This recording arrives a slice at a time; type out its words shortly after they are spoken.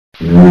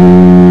Hey,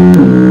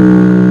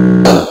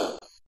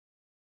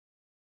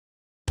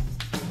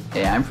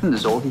 I'm from the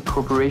Zolgi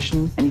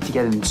Corporation. I need to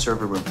get in the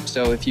server room.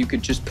 So if you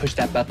could just push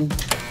that button.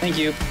 Thank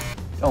you.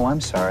 Oh,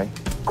 I'm sorry.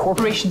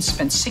 Corporations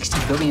spent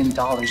 $60 billion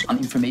on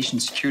information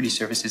security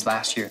services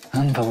last year.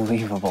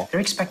 Unbelievable. They're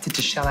expected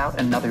to shell out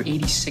another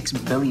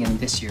 $86 billion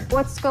this year.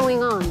 What's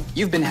going on?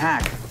 You've been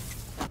hacked.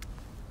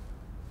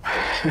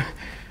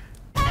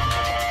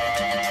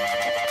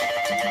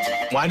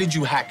 Why did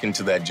you hack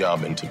into that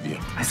job interview?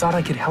 I thought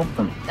I could help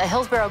them. A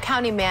Hillsborough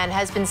County man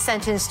has been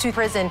sentenced to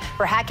prison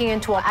for hacking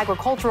into an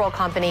agricultural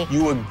company.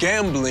 You were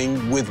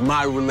gambling with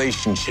my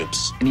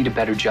relationships. I need a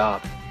better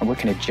job. I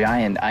work in a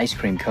giant ice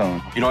cream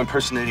cone. You know,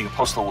 impersonating a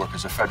postal worker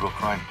is a federal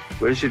crime.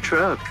 Where's your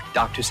truck?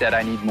 Doctor said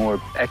I need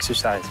more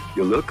exercise.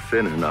 You look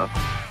thin enough.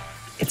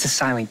 It's a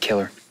silent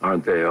killer.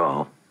 Aren't they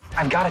all?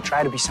 I've got to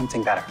try to be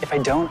something better. If I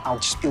don't, I'll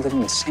just be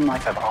living the same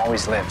life I've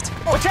always lived.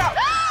 Watch out!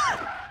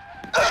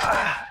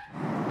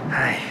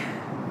 Hi.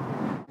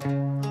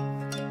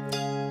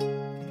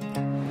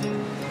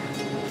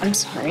 I'm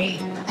sorry.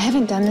 I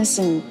haven't done this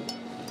in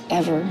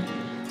ever.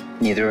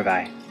 Neither have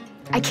I.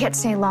 I can't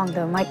stay long,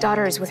 though. My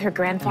daughter is with her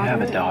grandfather. You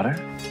have a daughter?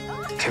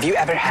 Have you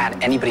ever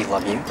had anybody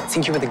love you?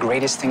 Think you were the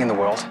greatest thing in the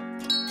world?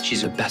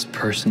 She's the best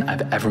person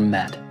I've ever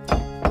met.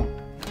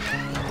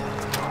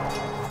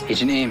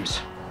 Agent Ames.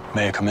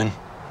 May I come in?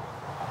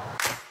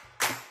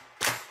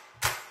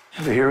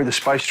 Ever hear of the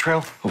spice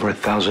trail? Over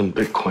 1,000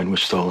 Bitcoin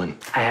was stolen.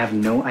 I have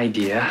no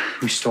idea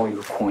who stole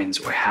your coins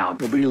or how.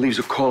 Nobody leaves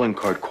a calling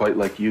card quite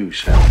like you,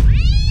 Sam.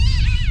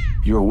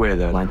 You're aware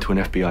that lying to an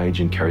FBI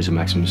agent carries a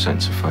maximum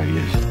sentence of 5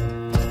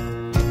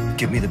 years.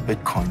 Give me the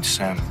Bitcoin,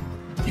 Sam.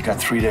 You got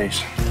 3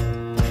 days.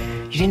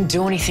 You didn't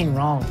do anything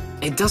wrong.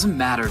 It doesn't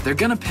matter. They're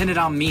gonna pin it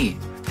on me.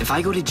 If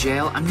I go to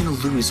jail, I'm gonna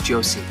lose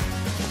Josie.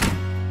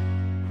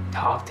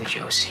 Talk to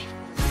Josie.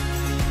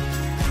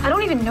 I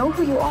don't even know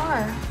who you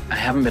are. I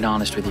haven't been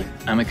honest with you.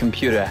 I'm a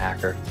computer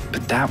hacker.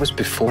 But that was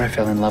before I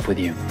fell in love with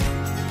you.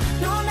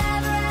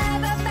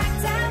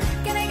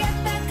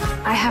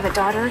 I have a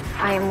daughter.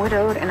 I am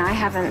widowed, and I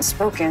haven't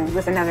spoken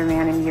with another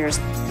man in years.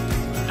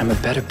 I'm a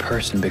better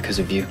person because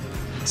of you.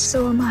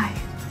 So am I.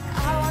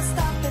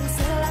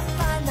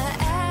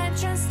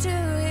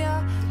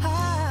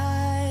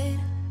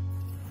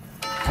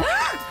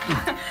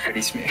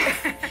 Pretty smooth.